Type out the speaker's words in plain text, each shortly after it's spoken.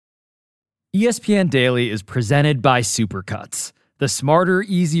ESPN Daily is presented by Supercuts, the smarter,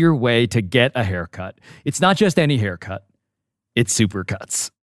 easier way to get a haircut. It's not just any haircut, it's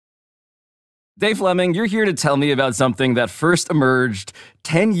Supercuts. Dave Fleming, you're here to tell me about something that first emerged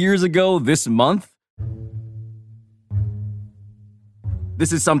 10 years ago this month.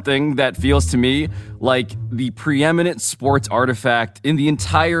 This is something that feels to me like the preeminent sports artifact in the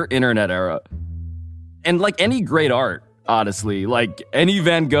entire internet era. And like any great art, honestly, like any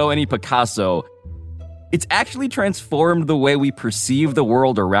Van Gogh, any Picasso, it's actually transformed the way we perceive the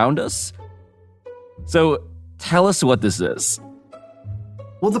world around us. So tell us what this is.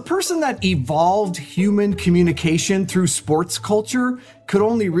 Well, the person that evolved human communication through sports culture could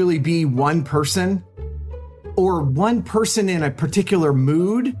only really be one person, or one person in a particular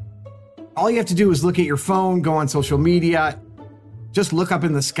mood. All you have to do is look at your phone, go on social media, just look up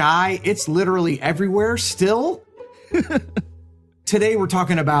in the sky. It's literally everywhere still. Today, we're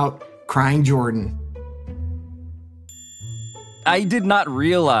talking about Crying Jordan. I did not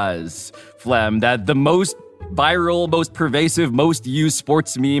realize, Flem, that the most viral, most pervasive, most used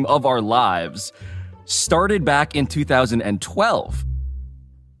sports meme of our lives started back in 2012.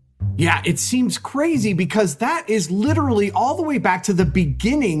 Yeah, it seems crazy because that is literally all the way back to the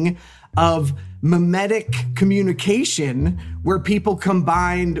beginning of mimetic communication, where people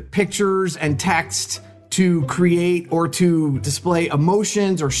combined pictures and text to create or to display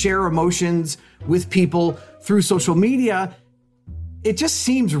emotions or share emotions with people through social media. It just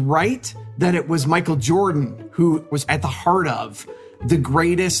seems right that it was Michael Jordan who was at the heart of the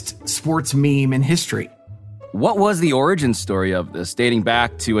greatest sports meme in history. What was the origin story of this, dating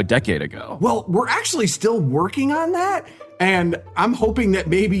back to a decade ago? Well, we're actually still working on that, and I'm hoping that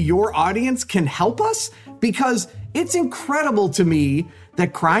maybe your audience can help us, because it's incredible to me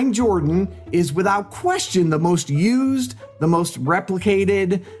that Crying Jordan is without question the most used, the most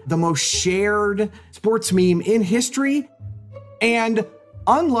replicated, the most shared sports meme in history. And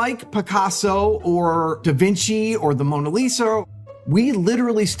unlike Picasso or Da Vinci or the Mona Lisa, we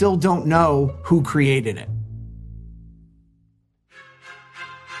literally still don't know who created it.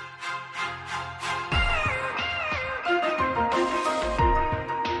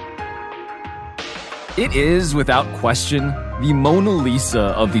 It is, without question, the Mona Lisa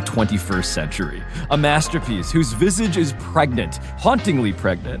of the 21st century. A masterpiece whose visage is pregnant, hauntingly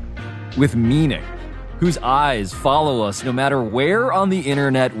pregnant, with meaning, whose eyes follow us no matter where on the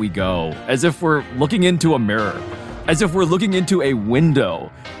internet we go, as if we're looking into a mirror, as if we're looking into a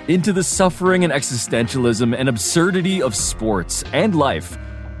window, into the suffering and existentialism and absurdity of sports and life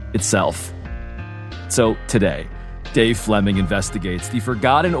itself. So today, Dave Fleming investigates the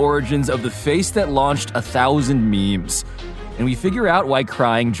forgotten origins of the face that launched 1,000 memes, and we figure out why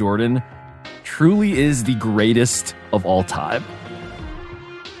Crying Jordan truly is the greatest of all time.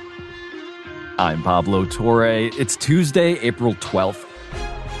 I'm Pablo Torre. It's Tuesday, April 12th.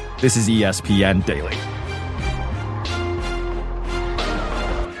 This is ESPN Daily.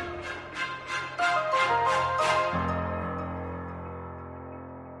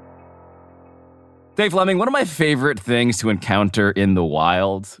 Dave Fleming, one of my favorite things to encounter in the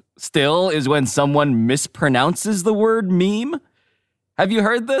wild still is when someone mispronounces the word meme. Have you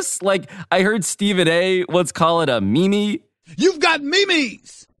heard this? Like, I heard Stephen A. once call it a meme. You've got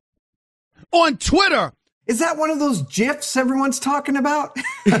memes on Twitter. Is that one of those GIFs everyone's talking about?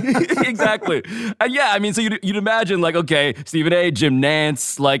 Exactly. Yeah, I mean, so you'd imagine, like, okay, Stephen A., Jim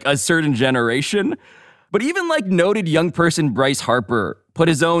Nantz, like a certain generation. But even, like, noted young person Bryce Harper put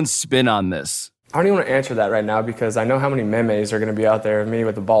his own spin on this. I don't even want to answer that right now because I know how many memes are going to be out there of me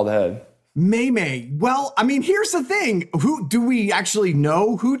with a bald head. Meme. Well, I mean, here's the thing. Who do we actually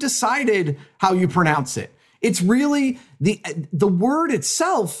know? Who decided how you pronounce it? It's really the word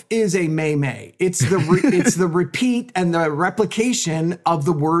itself is a meme. It's the repeat and the replication of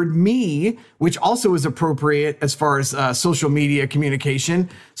the word me, which also is appropriate as far as social media communication.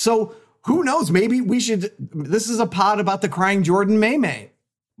 So who knows? Maybe this is a pod about the Crying Jordan meme.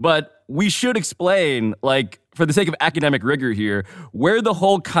 But we should explain, like, for the sake of academic rigor here, where the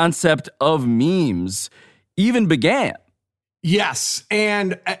whole concept of memes even began. Yes.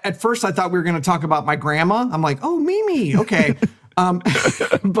 And at first I thought we were going to talk about my grandma. I'm like, oh, Mimi. Okay.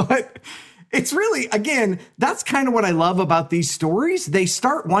 But it's really, again, that's kind of what I love about these stories. They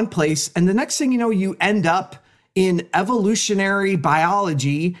start one place and the next thing you know, you end up in evolutionary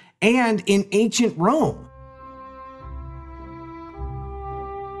biology and in ancient Rome.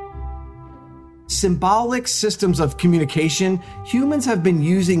 Symbolic systems of communication, humans have been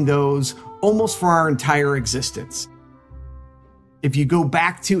using those almost for our entire existence. If you go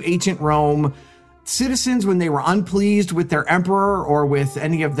back to ancient Rome, citizens, when they were unpleased with their emperor or with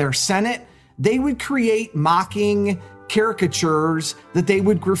any of their senate, they would create mocking caricatures that they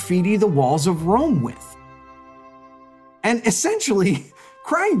would graffiti the walls of Rome with. And essentially,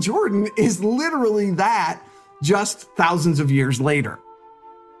 Crying Jordan is literally that, just thousands of years later.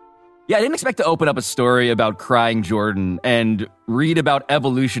 Yeah, I didn't expect to open up a story about Crying Jordan and read about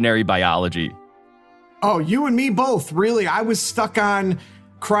evolutionary biology. Oh, you and me both, really. I was stuck on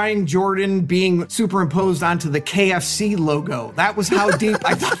Crying Jordan being superimposed onto the KFC logo. That was how deep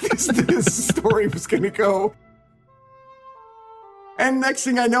I thought this story was going to go. And next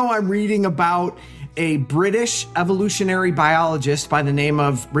thing I know, I'm reading about a British evolutionary biologist by the name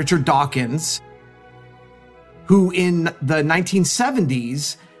of Richard Dawkins, who in the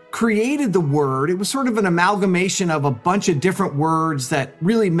 1970s created the word. It was sort of an amalgamation of a bunch of different words that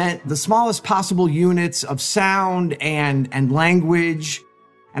really meant the smallest possible units of sound and language.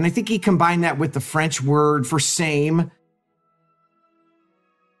 And I think he combined that with the French word for same.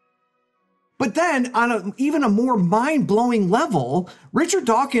 But then on even a more mind-blowing level, Richard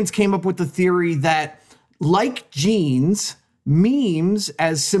Dawkins came up with the theory that, like genes, memes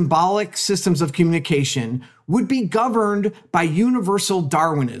as symbolic systems of communication would be governed by universal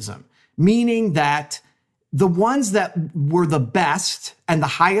Darwinism, meaning that the ones that were the best and the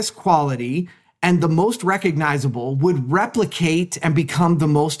highest quality and the most recognizable would replicate and become the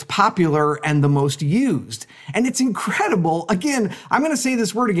most popular and the most used. And it's incredible. Again, I'm going to say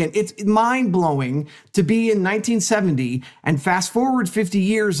this word again. It's mind-blowing to be in 1970 and fast forward 50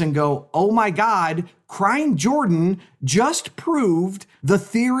 years and go, oh my God, Crying Jordan just proved the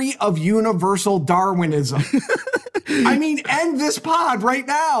theory of universal Darwinism. I mean, end this pod right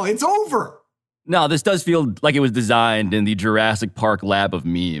now. It's over. No, this does feel like it was designed in the Jurassic Park lab of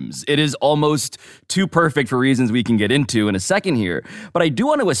memes. It is almost too perfect for reasons we can get into in a second here. But I do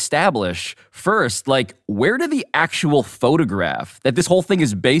want to establish first, like, where did the actual photograph that this whole thing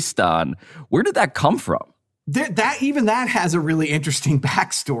is based on, where did that come from? That has a really interesting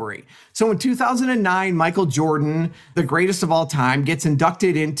backstory. So in 2009, Michael Jordan, the greatest of all time, gets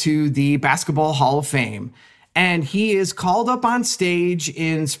inducted into the Basketball Hall of Fame. And he is called up on stage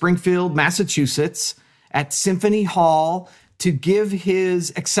in Springfield, Massachusetts at Symphony Hall to give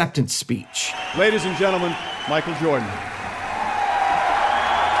his acceptance speech. Ladies and gentlemen, Michael Jordan.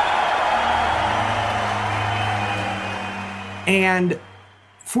 And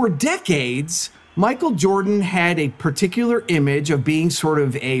for decades, Michael Jordan had a particular image of being sort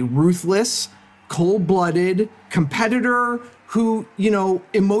of a ruthless, cold-blooded competitor who,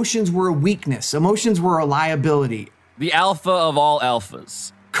 emotions were a weakness. Emotions were a liability. The alpha of all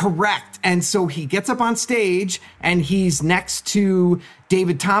alphas. Correct. And so he gets up on stage and he's next to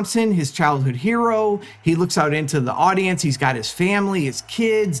David Thompson, his childhood hero. He looks out into the audience. He's got his family, his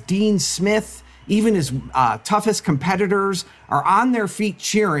kids, Dean Smith, even his toughest competitors are on their feet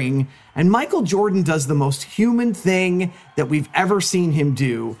cheering. And Michael Jordan does the most human thing that we've ever seen him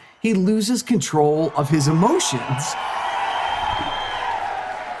do. He loses control of his emotions.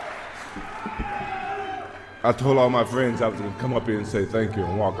 I told all my friends I was going to come up here and say thank you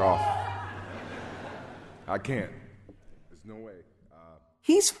and walk off. I can't. There's no way.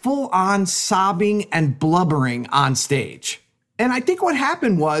 He's full on sobbing and blubbering on stage. And I think what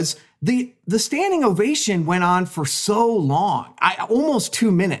happened was the standing ovation went on for so long, almost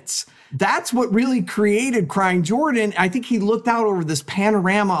 2 minutes. That's what really created Crying Jordan. I think he looked out over this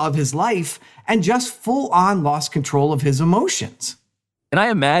panorama of his life and just full on lost control of his emotions. And I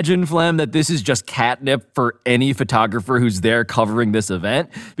imagine, Flem, that this is just catnip for any photographer who's there covering this event.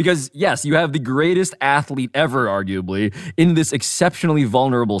 Because, yes, you have the greatest athlete ever, arguably, in this exceptionally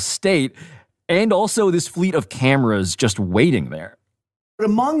vulnerable state, and also this fleet of cameras just waiting there. But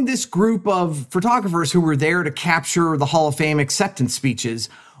among this group of photographers who were there to capture the Hall of Fame acceptance speeches,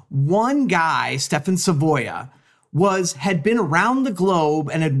 one guy, Stephen Savoia, had been around the globe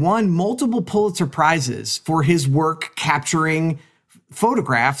and had won multiple Pulitzer Prizes for his work capturing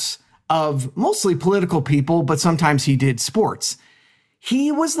photographs of mostly political people, but sometimes he did sports.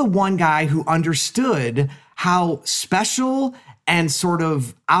 He was the one guy who understood how special and sort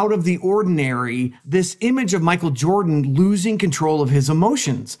of out of the ordinary this image of Michael Jordan losing control of his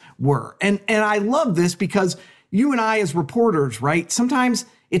emotions were. And I love this because you and I as reporters, right? Sometimes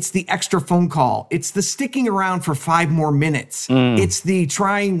it's the extra phone call. It's the sticking around for 5 more minutes. It's the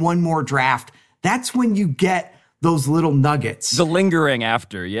trying one more draft. That's when you get those little nuggets. The lingering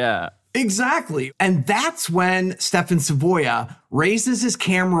after, yeah. Exactly. And that's when Stephen Savoia raises his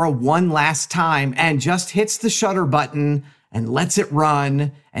camera one last time and just hits the shutter button and lets it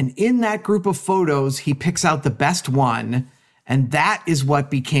run. And in that group of photos, he picks out the best one. And that is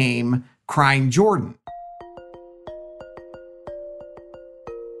what became Crying Jordan.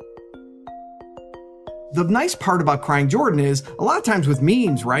 The nice part about Crying Jordan is a lot of times with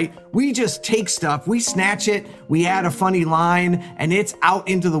memes, right? We just take stuff, we snatch it, we add a funny line, and it's out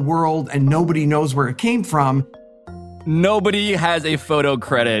into the world and nobody knows where it came from. Nobody has a photo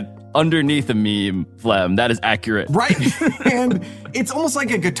credit underneath a meme, Flem. That is accurate. Right. And it's almost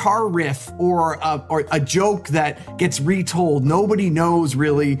like a guitar riff or a joke that gets retold. Nobody knows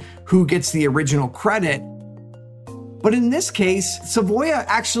really who gets the original credit. But in this case, Savoia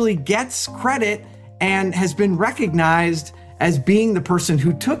actually gets credit and has been recognized as being the person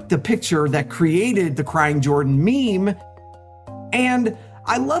who took the picture that created the Crying Jordan meme. And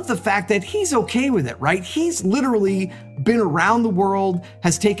I love the fact that he's okay with it, right? He's literally been around the world,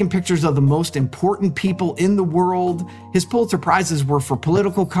 has taken pictures of the most important people in the world. His Pulitzer Prizes were for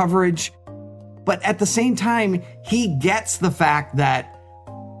political coverage. But at the same time, he gets the fact that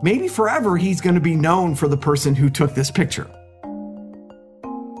maybe forever he's going to be known for the person who took this picture.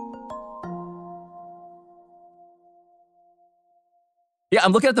 Yeah,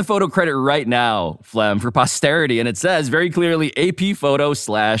 I'm looking at the photo credit right now, Flem, for posterity, and it says very clearly AP photo /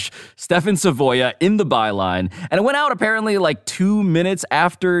 Stefan Savoia in the byline. And it went out apparently like 2 minutes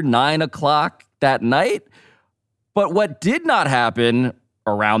after 9 o'clock that night. But what did not happen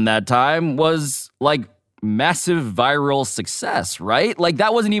around that time was like massive viral success, right? Like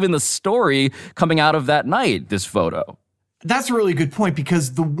that wasn't even the story coming out of that night, this photo. That's a really good point,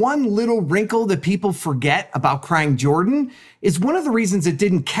 because the one little wrinkle that people forget about Crying Jordan is one of the reasons it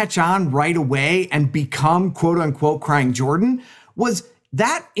didn't catch on right away and become quote unquote Crying Jordan was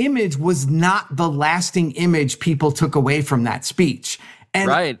that image was not the lasting image people took away from that speech. And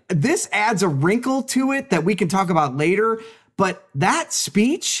right. This adds a wrinkle to it that we can talk about later, but that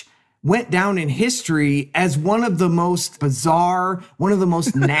speech went down in history as one of the most bizarre, one of the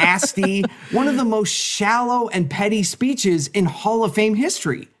most nasty, one of the most shallow and petty speeches in Hall of Fame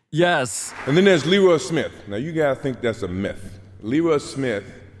history. Yes. And then there's Leroy Smith. Now, you guys think that's a myth. Leroy Smith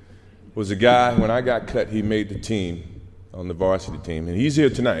was a guy, when I got cut, he made the team on the varsity team. And he's here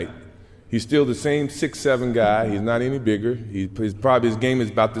tonight. He's still the same 6'7" guy. He's not any bigger. His game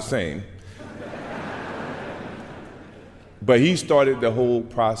is about the same. But he started the whole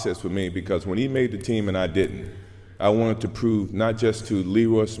process with me, because when he made the team and I didn't, I wanted to prove not just to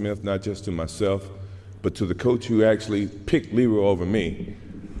Leroy Smith, not just to myself, but to the coach who actually picked Leroy over me.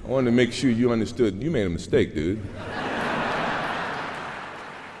 I wanted to make sure you understood you made a mistake, dude.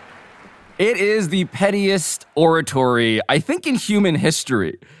 It is the pettiest oratory, I think, in human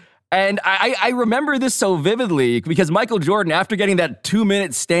history. And I remember this so vividly because Michael Jordan, after getting that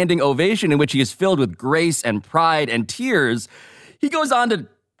 2-minute standing ovation in which he is filled with grace and pride and tears, he goes on to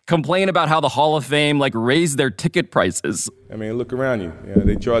complain about how the Hall of Fame raised their ticket prices. I mean, look around you.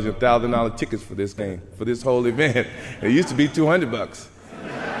 They charge $1,000 tickets for this game, for this whole event. It used to be $200.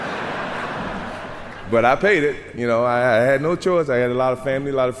 But I paid it. I had no choice. I had a lot of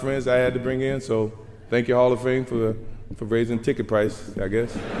family, a lot of friends I had to bring in. So thank you, Hall of Fame, for raising ticket price, I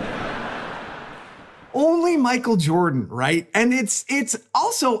guess. Only Michael Jordan, right? And it's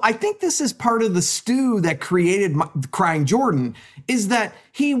also, I think this is part of the stew that created Crying Jordan, is that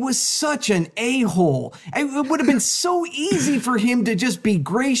he was such an a-hole. It would have been so easy for him to just be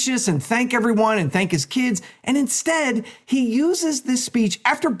gracious and thank everyone and thank his kids. And instead, he uses this speech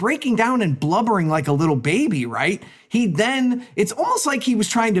after breaking down and blubbering like a little baby, right? It's almost like he was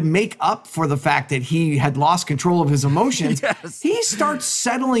trying to make up for the fact that he had lost control of his emotions. Yes. He starts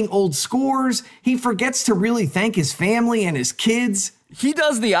settling old scores. He forgets to really thank his family and his kids. He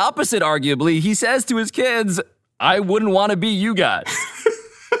does the opposite, arguably. He says to his kids, I wouldn't want to be you guys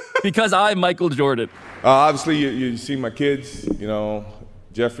because I'm Michael Jordan. Obviously, you see my kids,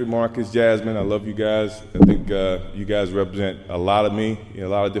 Jeffrey, Marcus, Jasmine, I love you guys. I think you guys represent a lot of me, a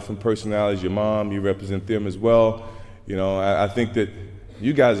lot of different personalities. Your mom, you represent them as well. I think that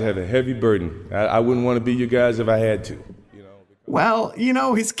you guys have a heavy burden. I wouldn't want to be you guys if I had to. Well,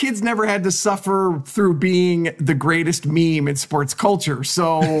 his kids never had to suffer through being the greatest meme in sports culture.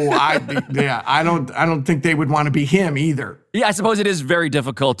 So I don't think they would want to be him either. Yeah, I suppose it is very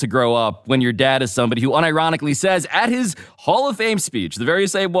difficult to grow up when your dad is somebody who unironically says at his Hall of Fame speech, the very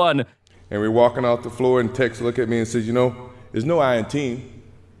same one. And we're walking off the floor and Tex looked at me and says, there's no I in team.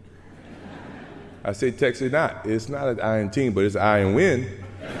 I say, Tex, it's not an I in team, but it's I in win.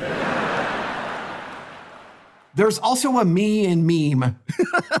 There's also a me in meme.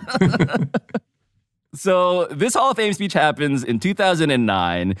 So this Hall of Fame speech happens in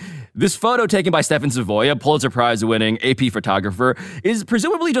 2009. This photo taken by Stefan Savoia, Pulitzer Prize winning AP photographer, is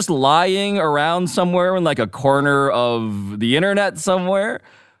presumably just lying around somewhere in a corner of the internet somewhere.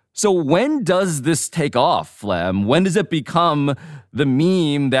 So when does this take off, Flem? When does it become the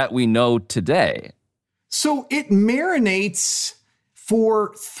meme that we know today? So it marinates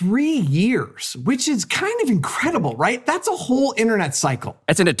for 3 years, which is kind of incredible, right? That's a whole internet cycle.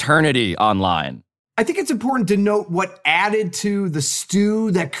 It's an eternity online. I think it's important to note what added to the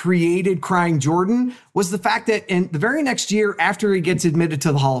stew that created Crying Jordan was the fact that in the very next year after he gets admitted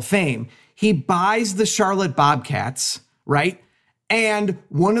to the Hall of Fame, he buys the Charlotte Bobcats, right? And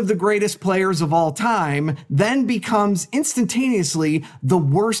one of the greatest players of all time then becomes instantaneously the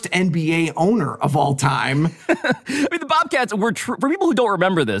worst NBA owner of all time. I mean, the Bobcats were, for people who don't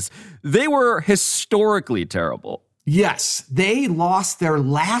remember this, they were historically terrible. Yes, they lost their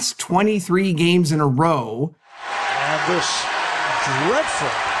last 23 games in a row. And this dreadful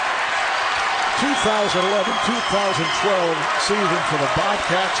 2011-2012 season for the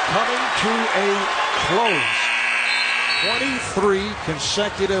Bobcats coming to a close. 23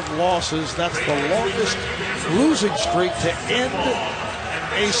 consecutive losses. That's the longest losing streak to end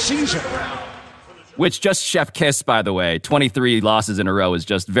a season. Which, just chef kiss, by the way, 23 losses in a row is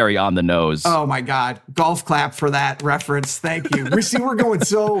just very on the nose. Oh my God. Golf clap for that reference. Thank you. We see we're going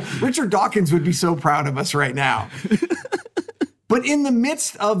so, Richard Dawkins would be so proud of us right now. But in the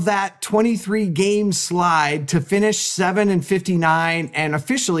midst of that 23 game slide to finish 7-59 and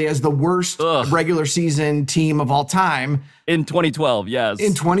officially as the worst regular season team of all time. In 2012, yes.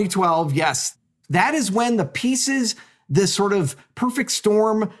 In 2012, yes. That is when the pieces, this sort of perfect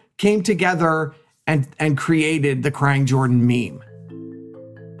storm came together and created the Crying Jordan meme.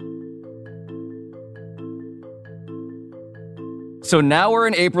 So now we're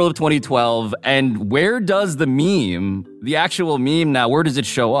in April of 2012, and where does the meme, the actual meme now, where does it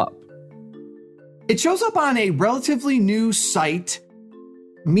show up? It shows up on a relatively new site.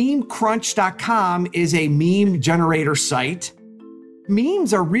 MemeCrunch.com is a meme generator site.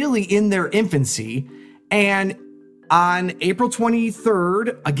 Memes are really in their infancy, and on April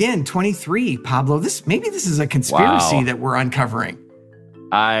 23rd, again, 23, Pablo, maybe this is a conspiracy that we're uncovering.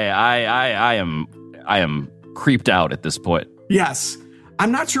 I am creeped out at this point. Yes.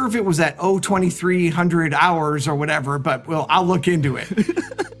 I'm not sure if it was at 2300 hours or whatever, but I'll look into it.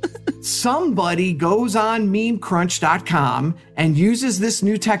 Somebody goes on memecrunch.com and uses this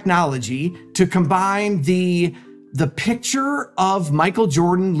new technology to combine the picture of Michael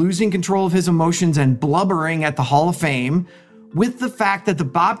Jordan losing control of his emotions and blubbering at the Hall of Fame with the fact that the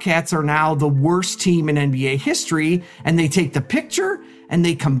Bobcats are now the worst team in NBA history. And they take the picture and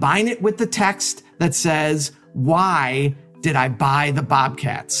they combine it with the text that says, "Why did I buy the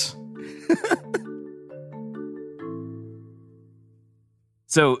Bobcats?"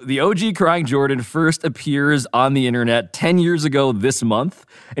 So the OG Crying Jordan first appears on the internet 10 years ago this month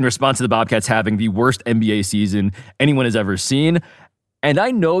in response to the Bobcats having the worst NBA season anyone has ever seen. And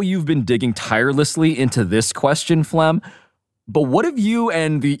I know you've been digging tirelessly into this question, Flem, but what have you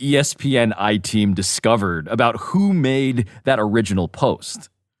and the ESPN I-team discovered about who made that original post?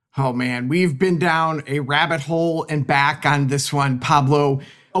 Oh man, we've been down a rabbit hole and back on this one, Pablo.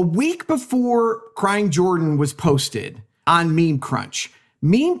 A week before Crying Jordan was posted on MemeCrunch,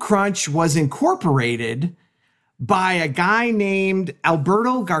 MemeCrunch was incorporated by a guy named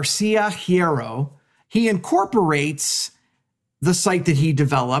Alberto Garcia Hierro. He incorporates the site that he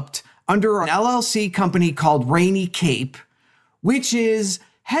developed under an LLC company called Rainy Cape, which is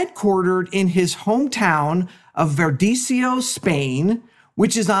headquartered in his hometown of Verdecio, Spain,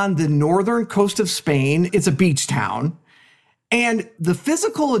 which is on the northern coast of Spain. It's a beach town. And the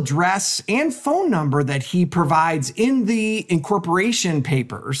physical address and phone number that he provides in the incorporation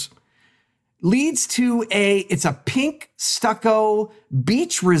papers leads to it's a pink stucco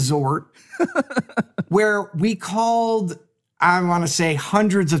beach resort where we called, I want to say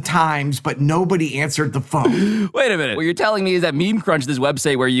hundreds of times, but nobody answered the phone. Wait a minute. What you're telling me is that MemeCrunch, this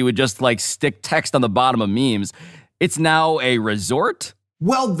website where you would just stick text on the bottom of memes, it's now a resort?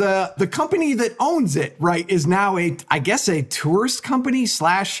 Well, the company that owns it, right, is now a tourist company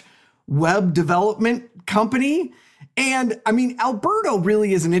 / web development company. And I mean, Alberto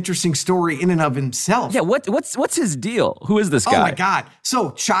really is an interesting story in and of himself. Yeah, what's his deal? Who is this guy? Oh my God.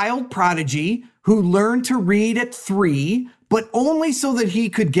 So, child prodigy who learned to read at 3, but only so that he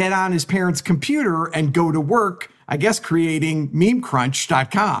could get on his parents' computer and go to work, I guess, creating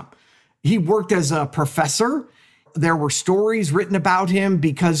memecrunch.com. He worked as a professor. There were stories written about him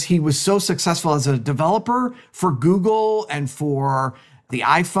because he was so successful as a developer for Google and for the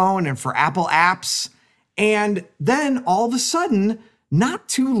iPhone and for Apple apps. And then all of a sudden, not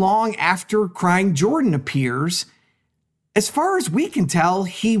too long after Crying Jordan appears, as far as we can tell,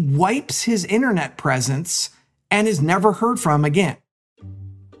 he wipes his internet presence and is never heard from again.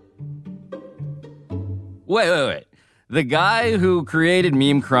 Wait. The guy who created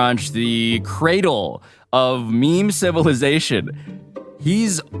Meme Crunch, the cradle of meme civilization,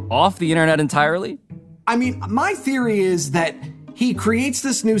 he's off the internet entirely? I mean, my theory is that he creates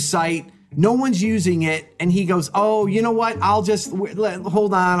this new site, no one's using it, and he goes, oh, you know what? I'll just,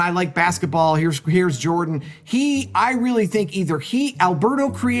 hold on, I like basketball, here's Jordan. I really think either Alberto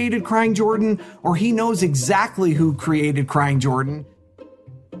created Crying Jordan, or he knows exactly who created Crying Jordan.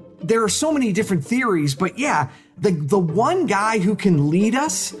 There are so many different theories, but yeah, the one guy who can lead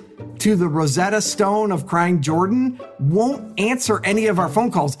us to the Rosetta Stone of Crying Jordan won't answer any of our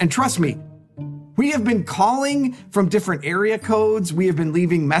phone calls. And trust me, we have been calling from different area codes. We have been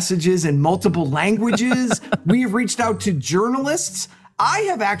leaving messages in multiple languages. We have reached out to journalists. I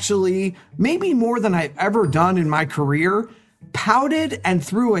have actually, maybe more than I've ever done in my career, pouted and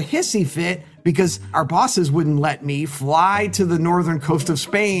threw a hissy fit because our bosses wouldn't let me fly to the northern coast of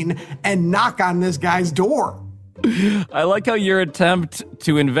Spain and knock on this guy's door. I like how your attempt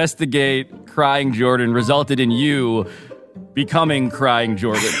to investigate Crying Jordan resulted in you becoming Crying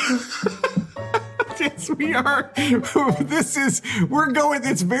Jordan. Yes, we are. It's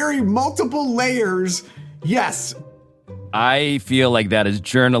very multiple layers. Yes. I feel like that is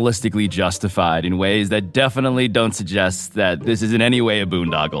journalistically justified in ways that definitely don't suggest that this is in any way a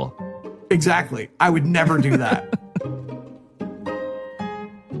boondoggle. Exactly. I would never do that.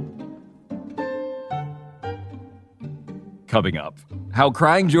 Coming up, how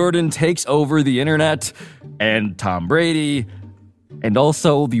Crying Jordan takes over the internet and Tom Brady and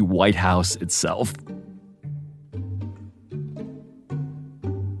also the White House itself.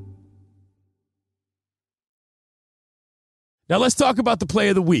 Now let's talk about the play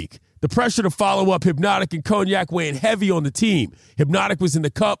of the week. The pressure to follow up Hypnotic and Cognac weighing heavy on the team. Hypnotic was in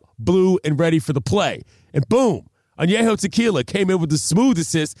the cup, blue, and ready for the play. And boom, Añejo Tequila came in with a smooth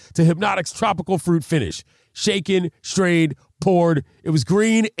assist to Hypnotic's tropical fruit finish. Shaken, strained, poured. It was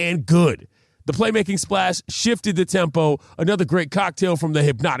green and good. The playmaking splash shifted the tempo. Another great cocktail from the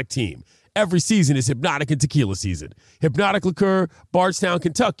Hypnotic team. Every season is Hypnotic and Tequila season. Hypnotic Liqueur, Bardstown,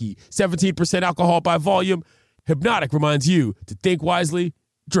 Kentucky, 17% alcohol by volume. Hypnotic reminds you to think wisely,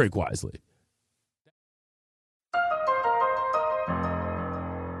 drink wisely.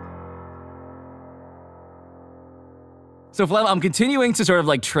 So, Flem, I'm continuing to sort of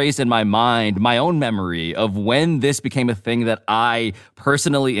like trace in my mind my own memory of when this became a thing that I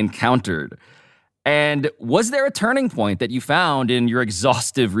personally encountered. And was there a turning point that you found in your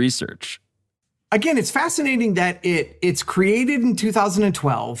exhaustive research? Again, it's fascinating that it's created in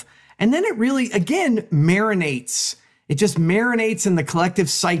 2012, and then it really, again, marinates. It just marinates in the collective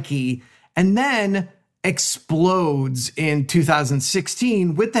psyche, and then explodes in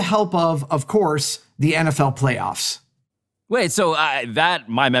 2016 with the help of course, the NFL playoffs. Wait, so that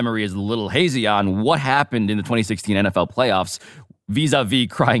my memory is a little hazy on what happened in the 2016 NFL playoffs vis-a-vis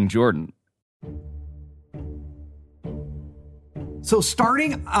Crying Jordan. So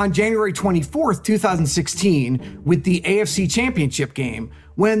starting on January 24th, 2016, with the AFC Championship game,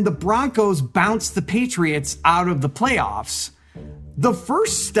 when the Broncos bounced the Patriots out of the playoffs, the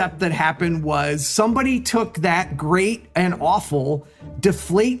first step that happened was somebody took that great and awful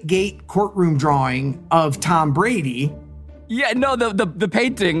Deflategate courtroom drawing of Tom Brady. Yeah, no, the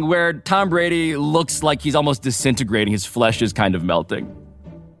painting where Tom Brady looks like he's almost disintegrating. His flesh is kind of melting.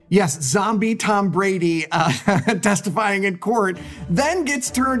 Yes, zombie Tom Brady testifying in court then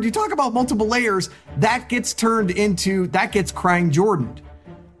gets turned, you talk about multiple layers, that gets Crying Jordan.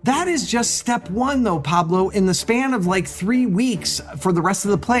 That is just step one though, Pablo, in the span of like 3 weeks for the rest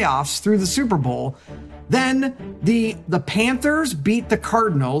of the playoffs through the Super Bowl. Then the Panthers beat the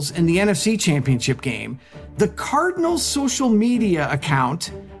Cardinals in the NFC Championship game. The Cardinals' social media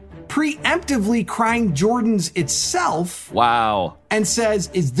account preemptively Crying Jordan's itself. Wow. And says,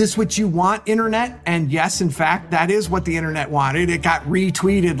 is this what you want, internet? And yes, in fact, that is what the internet wanted. It got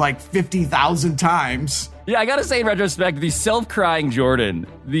retweeted like 50,000 times. Yeah, I gotta say in retrospect, the self-Crying Jordan,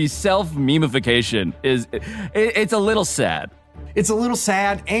 the self-memification it's a little sad. It's a little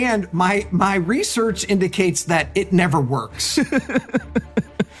sad, and my research indicates that it never works.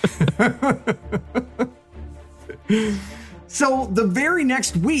 So the very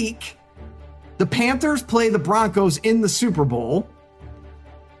next week, the Panthers play the Broncos in the Super Bowl.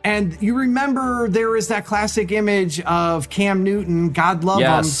 And you remember there is that classic image of Cam Newton, God love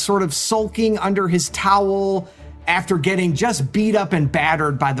him, sort of sulking under his towel after getting just beat up and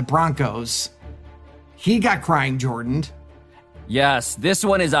battered by the Broncos. He got Crying Jordan. Yes, this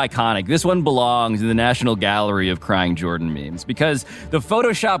one is iconic. This one belongs in the National Gallery of Crying Jordan memes because the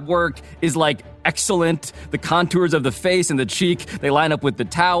Photoshop work is like excellent. The contours of the face and the cheek, they line up with the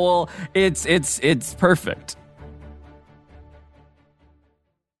towel. It's perfect.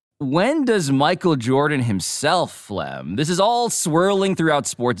 when does Michael Jordan himself, Flem? This is all swirling throughout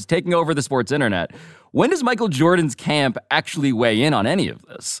sports, taking over the sports internet. When does Michael Jordan's camp actually weigh in on any of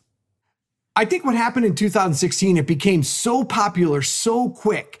this? I think what happened in 2016, it became so popular so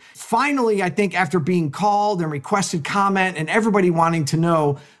quick. Finally, I think after being called and requested comment and everybody wanting to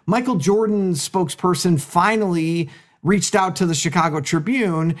know, Michael Jordan's spokesperson finally reached out to the Chicago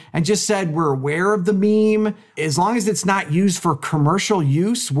Tribune and just said, we're aware of the meme. As long as it's not used for commercial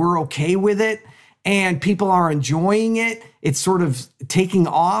use, we're okay with it. And people are enjoying it. It's sort of taking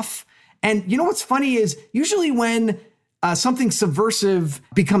off. And you know what's funny is usually when something subversive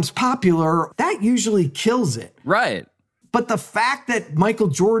becomes popular, that usually kills it. Right. But the fact that Michael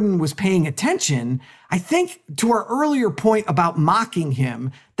Jordan was paying attention, I think to our earlier point about mocking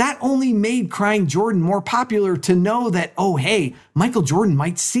him, that only made Crying Jordan more popular to know that, oh, hey, Michael Jordan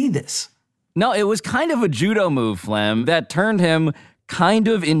might see this. No, it was kind of a judo move, Flem, that turned him kind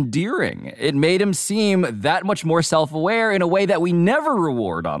of endearing. It made him seem that much more self-aware in a way that we never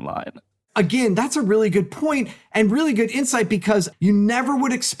reward online. Again, that's a really good point and really good insight, because you never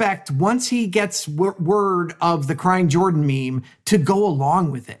would expect once he gets word of the Crying Jordan meme to go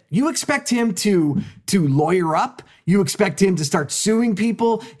along with it. You expect him to lawyer up. You expect him to start suing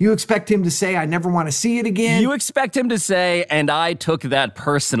people. You expect him to say, I never want to see it again. You expect him to say, and I took that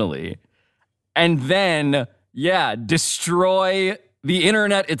personally. And then, destroy the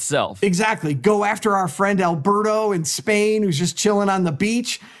internet itself. Exactly. Go after our friend Alberto in Spain, who's just chilling on the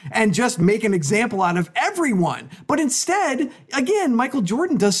beach, and just make an example out of everyone. But instead, again, Michael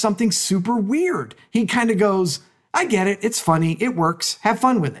Jordan does something super weird. He kind of goes, I get it. It's funny. It works. Have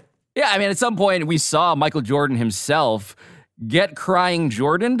fun with it. Yeah, I mean, at some point we saw Michael Jordan himself get Crying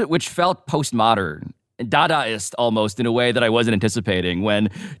Jordan, which felt postmodern, Dadaist almost, in a way that I wasn't anticipating when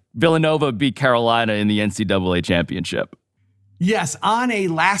Villanova beat Carolina in the NCAA championship. Yes, on a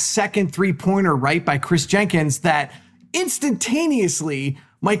last-second three-pointer right by Chris Jenkins that instantaneously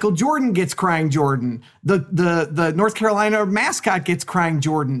Michael Jordan gets Crying Jordan. The North Carolina mascot gets Crying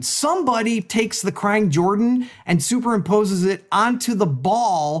Jordan. Somebody takes the Crying Jordan and superimposes it onto the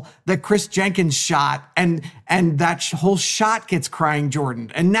ball that Chris Jenkins shot, and that whole shot gets Crying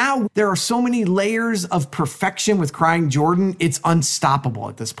Jordan. And now there are so many layers of perfection with Crying Jordan, it's unstoppable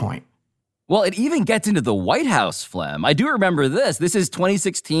at this point. Well, it even gets into the White House, Flem. I do remember this. This is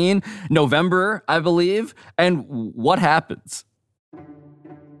 2016, November, I believe. And what happens?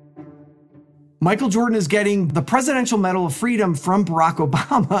 Michael Jordan is getting the Presidential Medal of Freedom from Barack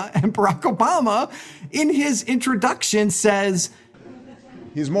Obama. And Barack Obama, in his introduction, says,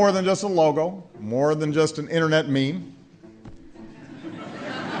 He's more than just a logo, more than just an internet meme.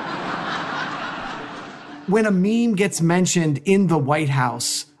 When a meme gets mentioned in the White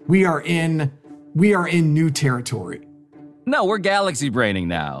House, we are in new territory. No, we're galaxy braining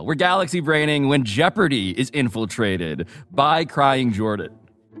now. We're galaxy braining when Jeopardy is infiltrated by Crying Jordan.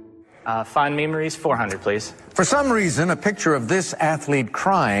 Fond memories, 400, please. For some reason, a picture of this athlete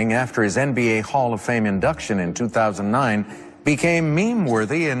crying after his NBA Hall of Fame induction in 2009 became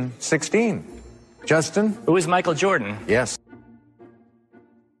meme-worthy in 16. Justin? Who is Michael Jordan? Yes.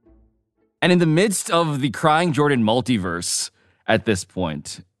 And in the midst of the Crying Jordan multiverse at this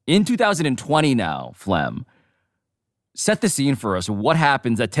point, in 2020 now, Flem, set the scene for us. What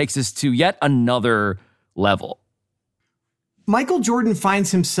happens that takes us to yet another level? Michael Jordan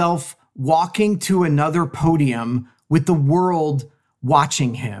finds himself walking to another podium with the world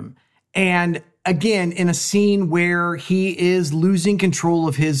watching him. And again, in a scene where he is losing control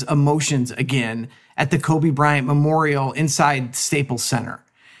of his emotions again at the Kobe Bryant Memorial inside Staples Center.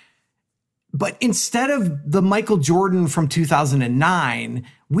 But instead of the Michael Jordan from 2009,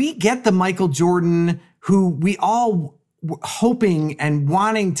 we get the Michael Jordan who we all were hoping and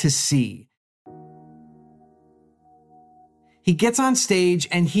wanting to see. He gets on stage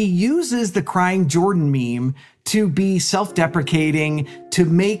and he uses the Crying Jordan meme to be self-deprecating, to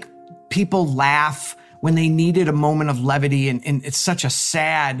make people laugh when they needed a moment of levity. And it's such a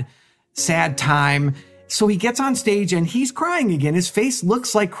sad time. So he gets on stage and he's crying again. His face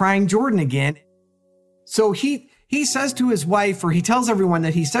looks like Crying Jordan again. So he says to his wife, or he tells everyone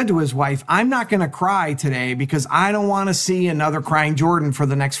that he said to his wife, I'm not going to cry today because I don't want to see another Crying Jordan for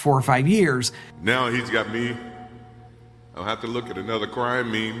the next 4 or 5 years. Now he's got me. I'll have to look at another crime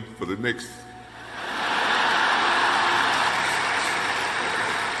meme for the next.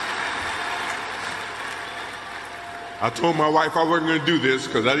 I told my wife I wasn't going to do this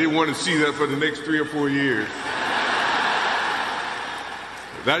because I didn't want to see that for the next 3 or 4 years.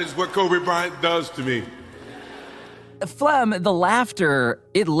 That is what Kobe Bryant does to me. Flem, the laughter,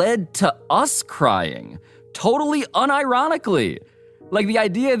 it led to us crying, totally unironically. Like the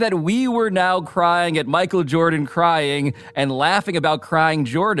idea that we were now crying at Michael Jordan crying and laughing about crying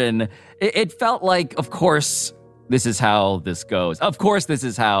Jordan, it felt like, of course, this is how this goes. Of course, this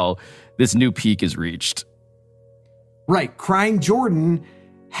is how this new peak is reached. Right. Crying Jordan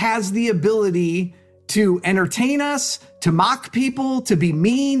has the ability to entertain us, to mock people, to be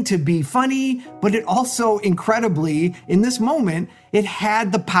mean, to be funny, but it also, incredibly, in this moment, it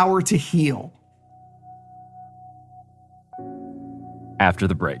had the power to heal. After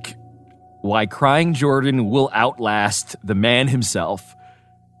the break, why crying Jordan will outlast the man himself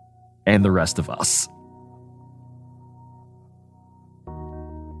and the rest of us.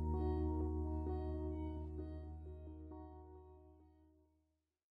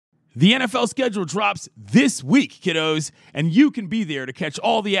 The NFL schedule drops this week, kiddos, and you can be there to catch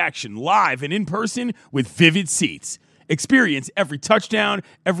all the action live and in person with Vivid Seats. Experience every touchdown,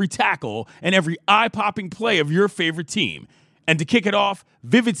 every tackle, and every eye-popping play of your favorite team. And to kick it off,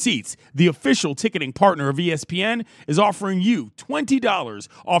 Vivid Seats, the official ticketing partner of ESPN, is offering you $20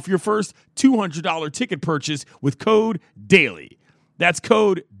 off your first $200 ticket purchase with code DAILY. That's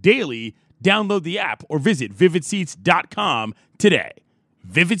code DAILY. Download the app or visit vividseats.com today.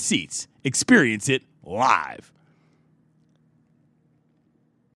 Vivid Seats. Experience it live.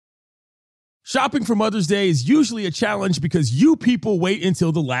 Shopping for Mother's Day is usually a challenge because you people wait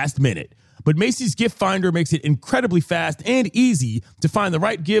until the last minute. But Macy's Gift Finder makes it incredibly fast and easy to find the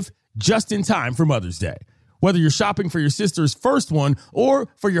right gift just in time for Mother's Day. Whether you're shopping for your sister's first one or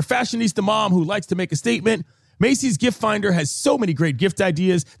for your fashionista mom who likes to make a statement, Macy's Gift Finder has so many great gift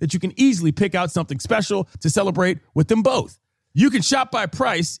ideas that you can easily pick out something special to celebrate with them both. You can shop by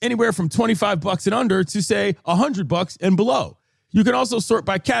price anywhere from $25 and under to, say, $100 and below. You can also sort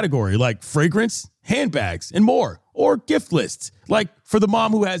by category like fragrance, handbags, and more. Or gift lists, like for the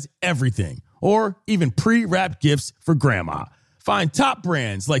mom who has everything. Or even pre-wrapped gifts for grandma. Find top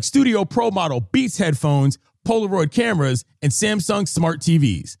brands like Studio Pro Model Beats headphones, Polaroid cameras, and Samsung smart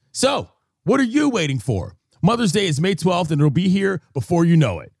TVs. So, what are you waiting for? Mother's Day is May 12th and it'll be here before you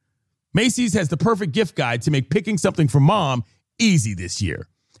know it. Macy's has the perfect gift guide to make picking something for mom easy this year.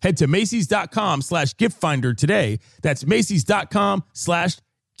 Head to Macy's.com/giftfinder today. That's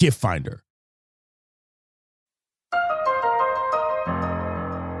Macy's.com/giftfinder.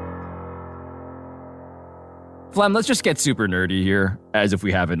 Flem, let's just get super nerdy here, as if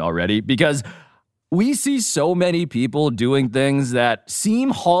we haven't already, because we see so many people doing things that seem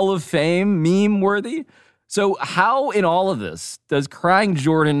Hall of Fame meme-worthy. So how in all of this does crying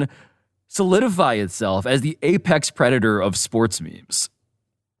Jordan solidify itself as the apex predator of sports memes?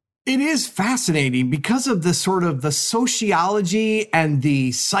 It is fascinating because of the sort of the sociology and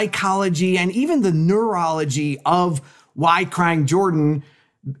the psychology and even the neurology of why crying Jordan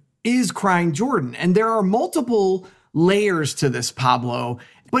is crying Jordan. And there are multiple layers to this, Pablo,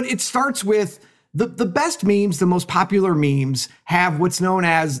 but it starts with the best memes, the most popular memes have what's known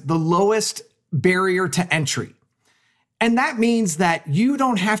as the lowest barrier to entry. And that means that you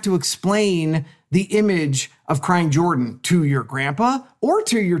don't have to explain the image of crying Jordan to your grandpa or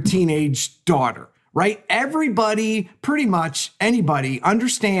to your teenage daughter, right? Everybody, pretty much anybody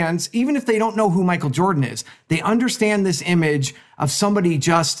understands, even if they don't know who Michael Jordan is, they understand this image of somebody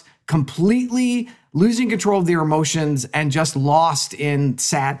just completely losing control of their emotions and just lost in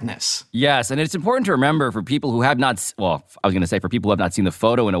sadness. Yes, and it's important to remember for people who have not, well, I was going to say for people who have not seen the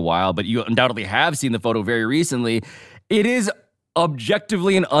photo in a while, but you undoubtedly have seen the photo very recently, it is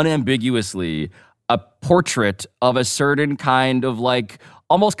objectively and unambiguously a portrait of a certain kind of like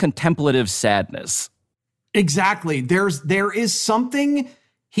almost contemplative sadness. Exactly. There is something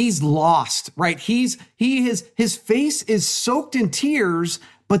he's lost, right? His face is soaked in tears,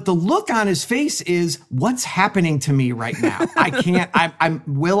 but the look on his face is, what's happening to me right now?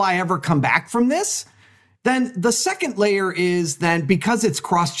 Will I ever come back from this? Then the second layer is then because it's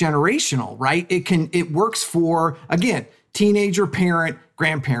cross-generational, right? It works for, again, teenager, parent,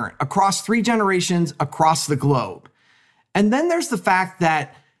 grandparent, across 3 generations, across the globe. And then there's the fact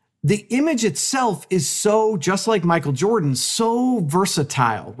that the image itself is so, just like Michael Jordan, so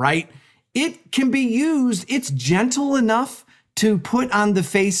versatile, right? It can be used, it's gentle enough to put on the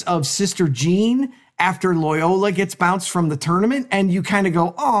face of Sister Jean after Loyola gets bounced from the tournament, and you kind of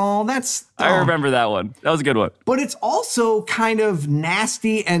go, oh, that's... Oh. I remember that one. That was a good one. But it's also kind of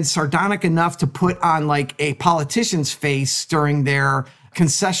nasty and sardonic enough to put on like a politician's face during their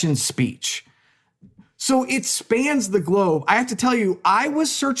concession speech. So it spans the globe. I have to tell you, I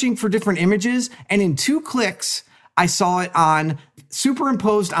was searching for different images, and in 2 clicks, I saw it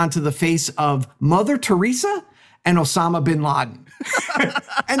superimposed onto the face of Mother Teresa and Osama bin Laden.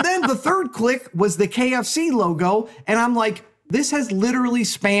 And then the third click was the KFC logo. And I'm like, This has literally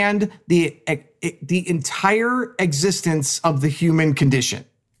spanned the entire existence of the human condition.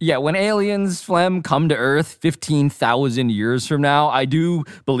 Yeah, when aliens, Flem, come to Earth 15,000 years from now, I do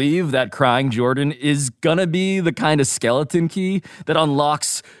believe that Crying Jordan is gonna be the kind of skeleton key that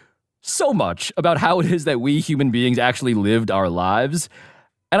unlocks so much about how it is that we human beings actually lived our lives.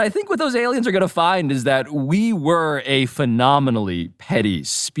 And I think what those aliens are gonna find is that we were a phenomenally petty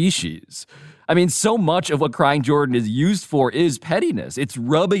species. I mean, so much of what Crying Jordan is used for is pettiness. It's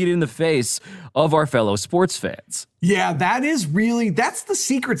rubbing it in the face of our fellow sports fans. Yeah, that's the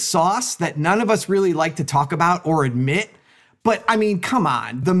secret sauce that none of us really like to talk about or admit. But I mean, come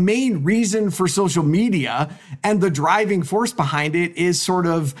on. The main reason for social media and the driving force behind it is sort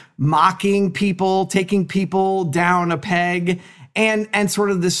of mocking people, taking people down a peg, and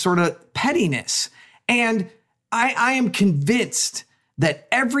sort of this sort of pettiness. And I am convinced that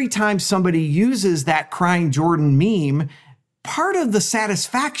every time somebody uses that Crying Jordan meme, part of the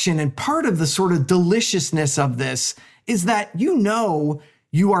satisfaction and part of the sort of deliciousness of this is that you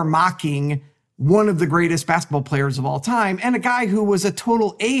are mocking one of the greatest basketball players of all time and a guy who was a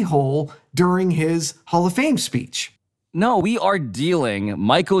total a-hole during his Hall of Fame speech. No, we are dealing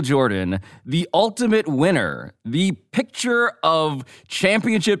Michael Jordan, the ultimate winner, the picture of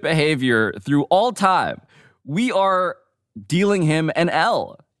championship behavior through all time. We are dealing him an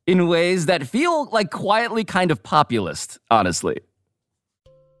L in ways that feel like quietly kind of populist, honestly.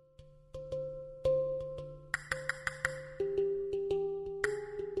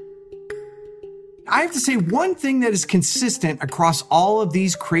 I have to say, one thing that is consistent across all of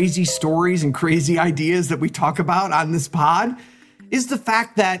these crazy stories and crazy ideas that we talk about on this pod is the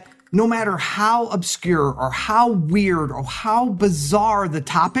fact that no matter how obscure or how weird or how bizarre the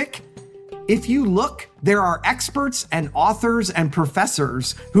topic, if you look, there are experts and authors and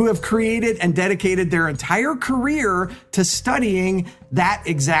professors who have created and dedicated their entire career to studying that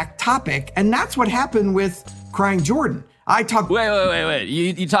exact topic. And that's what happened with Crying Jordan. Wait.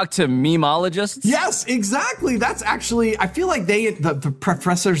 You talk to memeologists? Yes, exactly. That's actually, I feel like the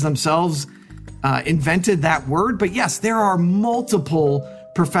professors themselves invented that word. But yes, there are multiple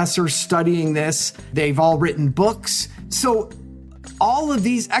professors studying this. They've all written books. So all of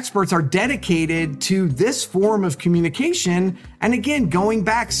these experts are dedicated to this form of communication. And again, going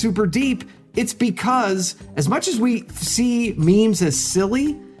back super deep, it's because as much as we see memes as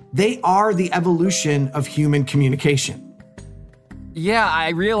silly, they are the evolution of human communication. Yeah,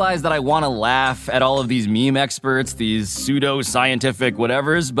 I realize that I want to laugh at all of these meme experts, these pseudo-scientific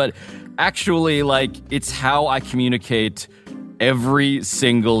whatevers, but actually, it's how I communicate every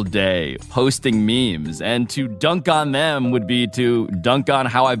single day, posting memes. And to dunk on them would be to dunk on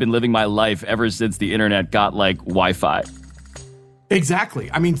how I've been living my life ever since the internet got, Wi-Fi. Exactly.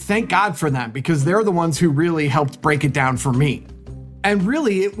 I mean, thank God for them, because they're the ones who really helped break it down for me. And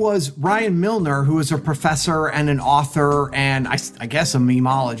really, it was Ryan Milner, who is a professor and an author and I guess a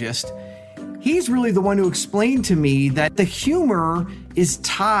memeologist. He's really the one who explained to me that the humor is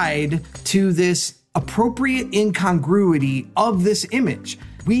tied to this appropriate incongruity of this image.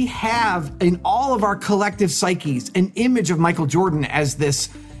 We have in all of our collective psyches an image of Michael Jordan as this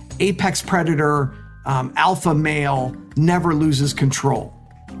apex predator, alpha male, never loses control.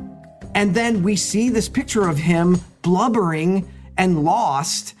 And then we see this picture of him blubbering and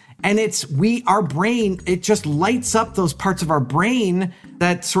lost, and our brain, it just lights up those parts of our brain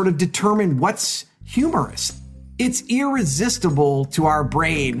that sort of determine what's humorous. It's irresistible to our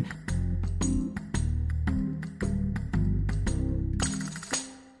brain.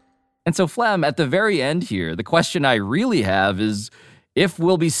 And so, Flem, at the very end here, the question I really have is if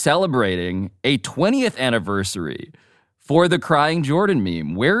we'll be celebrating a 20th anniversary for the Crying Jordan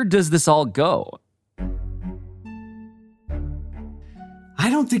meme. Where does this all go? I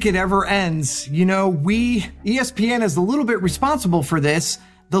don't think it ever ends. ESPN is a little bit responsible for this.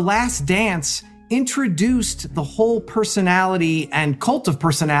 The Last Dance introduced the whole personality and cult of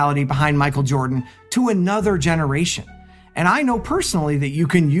personality behind Michael Jordan to another generation. And I know personally that you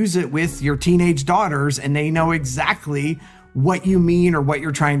can use it with your teenage daughters and they know exactly what you mean or what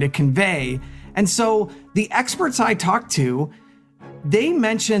you're trying to convey. And so the experts I talked to, they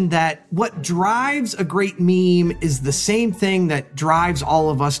mentioned that what drives a great meme is the same thing that drives all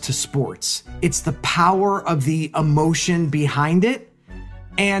of us to sports. It's the power of the emotion behind it.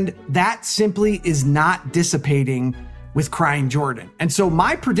 And that simply is not dissipating with Crying Jordan. And so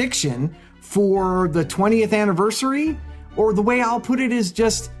my prediction for the 20th anniversary, or the way I'll put it, is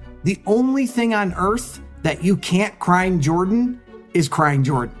just the only thing on earth that you can't Crying Jordan is Crying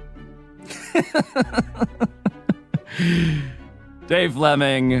Jordan. Dave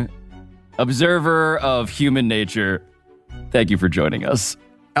Fleming, observer of human nature. Thank you for joining us.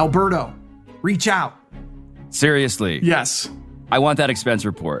 Alberto, reach out. Seriously. Yes. I want that expense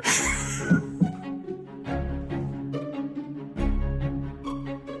report.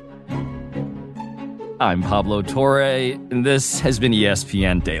 I'm Pablo Torre, and this has been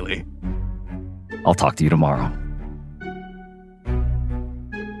ESPN Daily. I'll talk to you tomorrow.